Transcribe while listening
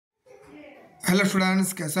Hello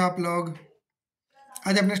students, कैसे आप लोग।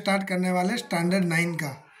 आज अपने स्टार्ट करने वाले स्टैंडर्ड 9 का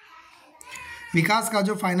विकास का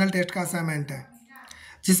जो फाइनल टेस्ट का असाइनमेंट है,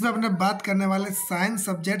 जिसमें अपने बात करने वाले science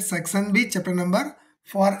subject section B chapter number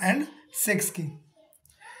 4 and 6 की।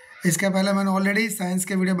 इसके पहले मैंने ऑलरेडी साइंस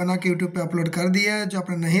के वीडियो बना के यूट्यूब पे अपलोड कर दिया है। जो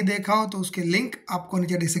आपने नहीं देखा हो तो उसकी लिंक आपको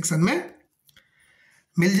नीचे डिस्क्रिप्शन में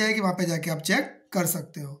मिल जाएगी, वहाँ पे जाके आप चेक कर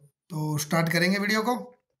सकते हो। तो स्टार्ट करेंगे वीडियो को।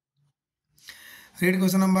 Read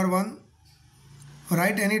question number 1।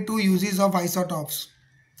 Write any two uses of isotopes.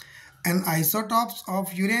 An isotopes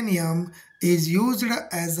of uranium is used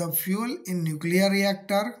as a fuel in nuclear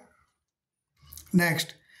reactor.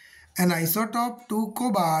 Next, an isotope to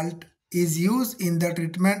cobalt is used in the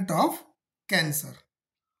treatment of cancer.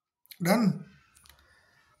 Done.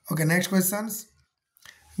 Okay, next questions.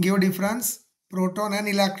 Give difference proton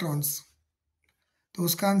and electrons. तो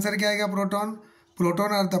उसका answer क्या आएगा?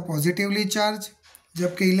 Proton are the positively charge,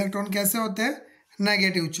 जबकि electron कैसे होते हैं?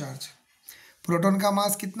 Negative charge. Proton का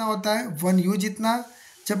मास कितना होता है? 1U जितना,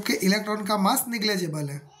 जबकि इलेक्ट्रॉन का मास निग्लेजेबल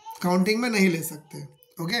है, काउंटिंग में नहीं ले सकते।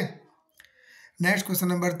 Okay, next question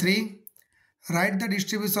number 3। Right the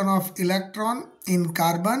distribution of electron in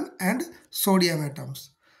carbon and sodium atoms.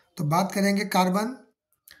 तो बात करेंगे carbon.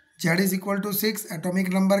 Z = 6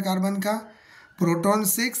 atomic number carbon का, प्रोटॉन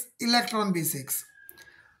 6, इलेक्ट्रॉन भी 6।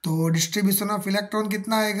 तो डिस्ट्रीब्यूशन ऑफ इलेक्ट्रॉन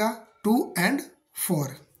कितना आएगा? 2 and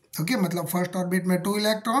 4। ओके, मतलब फर्स्ट ऑर्बिट में 2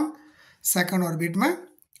 इलेक्ट्रॉन, सेकंड ऑर्बिट में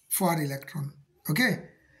 4 इलेक्ट्रॉन। ओके,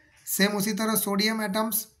 सेम उसी तरह सोडियम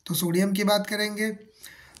एटम्स। तो सोडियम की बात करेंगे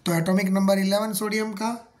तो एटॉमिक नंबर 11 सोडियम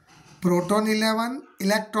का, proton 11,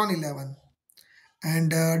 electron 11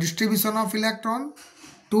 and distribution of electron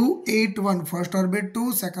 2, 8, 1। First orbit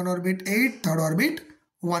 2, second orbit 8, third orbit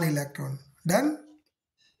 1 electron. Done.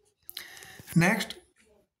 Next,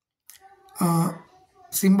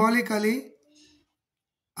 symbolically,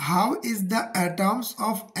 how is the atoms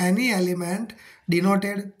of any element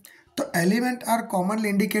denoted? तो element are commonly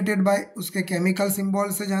indicated by उसके chemical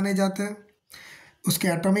symbol से जाने जाते हैं, उसके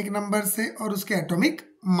atomic number से और उसके एटॉमिक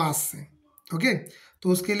मास से। ओके, तो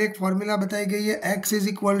उसके लिए एक फॉर्मूला बताई गई है। x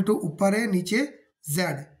 = ऊपर है, नीचे z।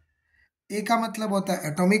 a का मतलब होता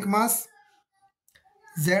है एटॉमिक मास,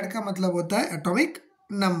 z का मतलब होता है एटॉमिक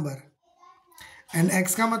नंबर, एंड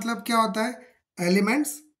x का मतलब क्या होता है?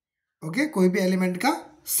 एलिमेंट्स। ओके, कोई भी एलिमेंट का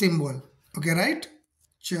सिंबल। Okay, right.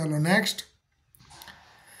 चलो next.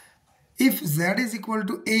 If z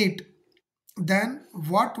 = 8, then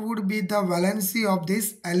what would be the valency of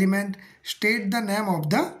this element? State the name of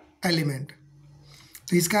the element.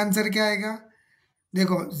 तो इसका आंसर क्या आएगा?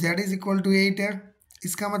 देखो, z = 8 है,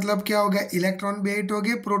 इसका मतलब क्या हो गया? इलेक्ट्रॉन भी 8 हो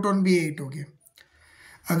गए, प्रोटॉन भी 8 हो गए।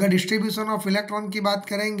 अगर डिस्ट्रीब्यूशन ऑफ इलेक्ट्रॉन की बात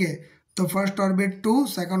करेंगे तो first orbit 2,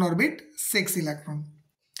 second orbit 6 electron.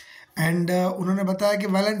 And उन्होंने बताया कि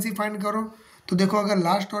वैलेंसी फाइंड करो। तो देखो, अगर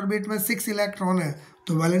लास्ट ऑर्बिट में 6 इलेक्ट्रॉन है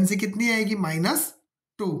तो वैलेंसी कितनी आएगी?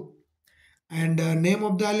 -2। And name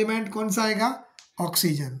of the element कौन सा आएगा?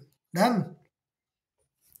 Oxygen. Done.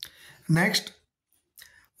 Next,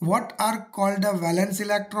 what are called the valence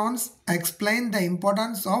electrons? Explain the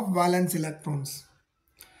importance of valence electrons.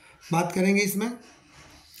 बात करेंगे इसमें।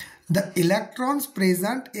 The electrons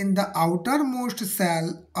present in the outermost cell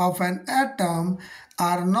of an atom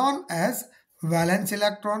are known as valence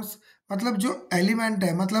electrons। मतलब जो element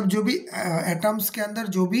है, मतलब जो भी atoms के अंदर,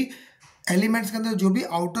 जो भी एलिमेंट्स के अंदर जो भी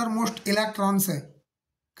आउटर मोस्ट इलेक्ट्रॉन्स है,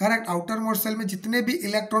 करेक्ट, आउटर मोस्ट सेल में जितने भी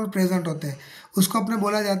इलेक्ट्रॉन प्रेजेंट होते हैं उसको अपने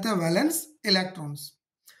बोला जाता है वैलेंस इलेक्ट्रॉन्स।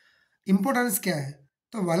 इंपॉर्टेंस क्या है?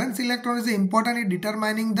 तो valence electron is important in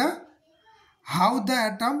determining the how the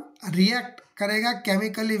atom react करेगा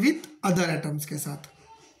केमिकली विथ अदर एटम्स के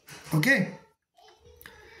साथ। Okay,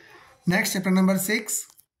 next chapter number 6।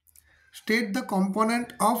 State the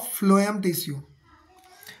component of phloem tissue.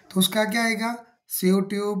 तो उसका क्या आएगा? Sieve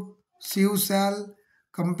tube, सीव cell,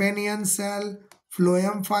 companion cell,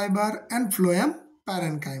 phloem fibre and phloem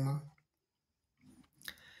parenchyma.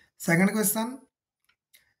 Second question,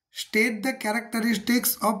 state the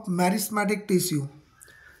characteristics of meristematic tissue.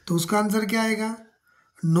 तो उसका answer क्या आएगा?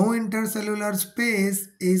 No intercellular space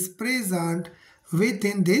is present with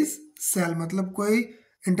in this cell, मतलब कोई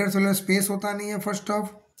इंटरसेलुलर स्पेस होता नहीं है, first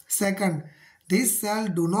of. Second, this cell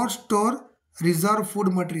do not store reserve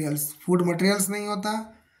food materials नहीं होता।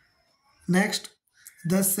 Next,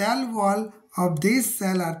 the cell wall of this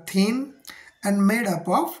cell are thin and made up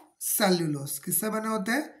of cellulose. किससे बने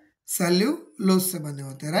होते हैं? सेल्यूलोज से बने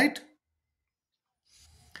होते हैं, right.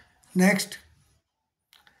 Next,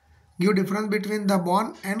 give difference between the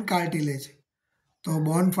bone and cartilage. तो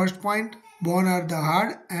bone, first point, bone are the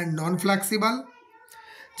hard and non flexible,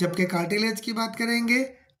 जबकि कार्टिलेज की बात करेंगे,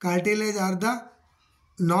 cartilage are the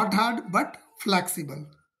not hard but flexible.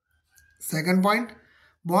 Second point,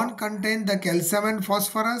 bone contain the calcium and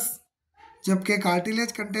phosphorus, जबकि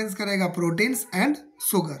cartilage contains करेगा proteins and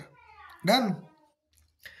sugar. Done.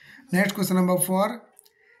 Next question number 4,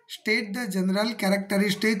 state the general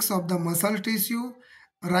characteristics of the muscle tissue,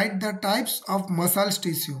 right the types of muscles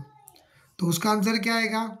tissue. तो उसका answer क्या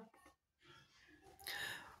आएगा?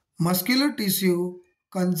 Muscular tissue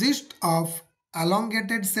consist of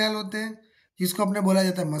elongated cell होते हैं, जिसको अपने बोला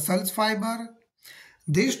जाता है muscles fibre.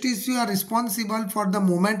 This tissue are responsible for the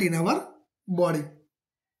movement in our body.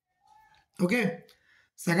 Okay.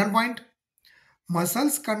 Second point,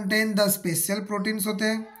 muscles contain the special proteins होते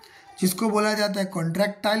हैं, जिसको बोला जाता है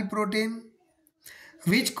contractile protein,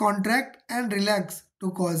 which contract and relax to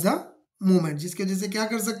cause a movement, जिसकी वजह से क्या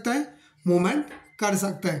कर सकता है? मूवमेंट कर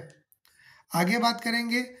सकता है। आगे बात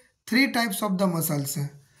करेंगे, 3 टाइप्स ऑफ द मसल्स हैं,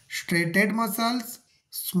 striated muscles,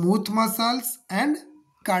 smooth muscles and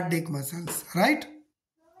cardiac muscles, right.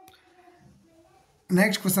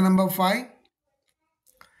 Next question number 5,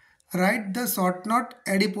 right the short not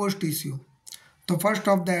adipose tissue. तो first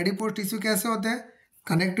of the adipose tissue कैसे होते हैं?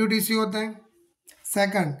 कनेक्टिव टिश्यू होते हैं।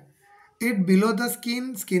 Second, it below the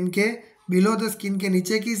skin, skin के below the skin के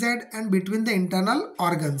नीचे की side and between the internal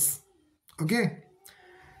organs. Okay.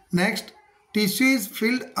 Next, tissue is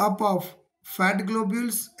filled up of fat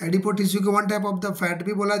globules, एडिपो tissue को one type of the fat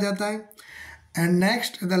भी बोला जाता है। And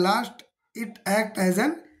next the last, it act as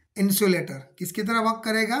an insulator, किसकी तरह वर्क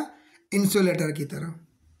करेगा? Insulator की तरह।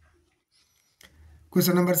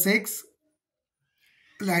 Question number 6,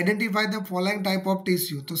 identify the following type of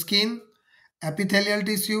tissue. तो skin, epithelial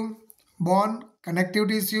tissue, bone, connective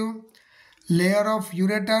tissue, layer of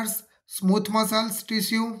ureters, smooth muscles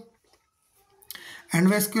tissue and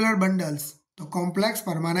vascular bundles, तो complex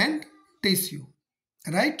permanent tissue,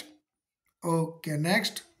 right. Okay.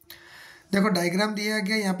 Next देखो diagram दिया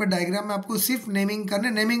गया, यहाँ पे diagram में आपको सिर्फ नेमिंग करना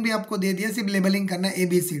है, नेमिंग भी आपको दे दिया, सिर्फ लेबलिंग करना है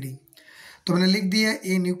ABCD। तो मैंने लिख दिया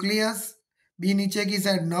A न्यूक्लियस, B नीचे की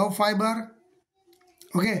side nerve fibre,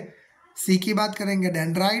 okay. C की बात करेंगे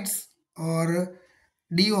डेंड्राइट्स, और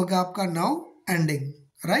D होगा आपका nerve ending,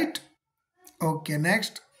 right. Okay.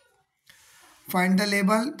 Next, find the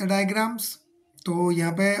label the diagrams. तो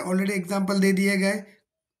यहाँ पे ऑलरेडी एग्जांपल दे दिए गए।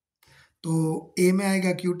 तो A में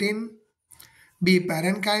आएगा cutin, B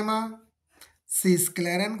parenchyma, C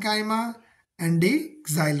sclerenchyma and D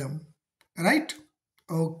xylem, right.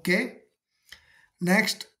 Okay.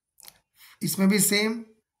 Next, इसमें भी सेम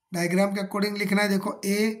डायग्राम के अकॉर्डिंग लिखना है। देखो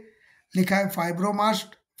A लिखा है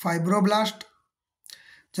फाइब्रोमास्ट, फाइब्रोब्लास्ट,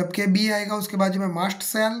 जबकि B आएगा उसके बाजू में मास्ट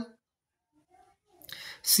सेल,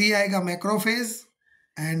 C आएगा मैक्रोफेज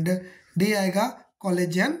एंड D आएगा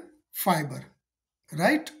collagen fibre,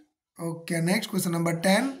 right. Okay. Next question number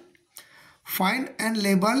 10, find and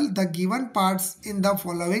label the given parts in the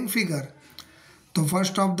following figure. तो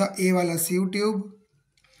फर्स्ट ऑफ द A वाला sieve tube,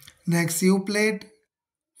 next सीव plate,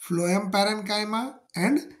 phloem parenchyma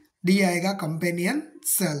and D आएगा companion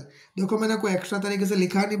cell. देखो मैंने कोई extra तरीके से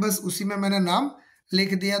लिखा नहीं, बस उसी में मैंने नाम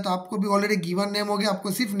लिख दिया, तो आपको भी ऑलरेडी गिवन नेम हो गया,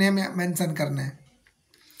 आपको सिर्फ नेम मेंशन करना है।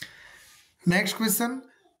 Next question,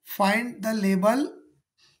 find the label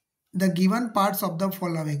the given parts of the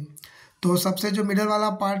following. तो सबसे जो मिडल वाला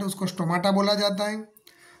पार्ट है उसको स्टोमाटा बोला जाता है।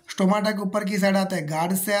 स्टोमाटा के ऊपर की साइड आता है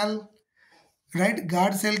guard cell, right.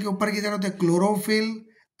 Guard cell के ऊपर की साइड होता है क्लोरोफिल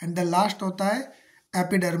एंड द लास्ट होता है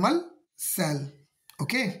epidermal cell,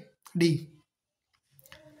 okay. D।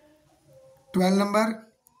 12 number,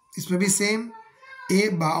 इसमें भी सेम, A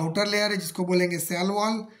आउटर लेयर है जिसको बोलेंगे सेल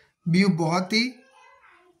वॉल, B बहुत ही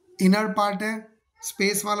इनर पार्ट है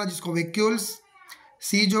स्पेस वाला जिसको वैक्यूल्स,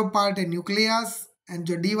 C जो पार्ट है न्यूक्लियस एंड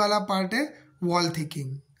जो D वाला पार्ट है wall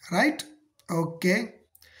thickening, right. Okay.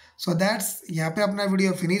 So that's, यहाँ पे अपना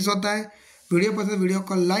वीडियो फिनिश होता है। वीडियो पसंद वीडियो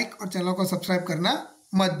को लाइक और चैनल को सब्सक्राइब करना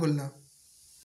मत भूलना।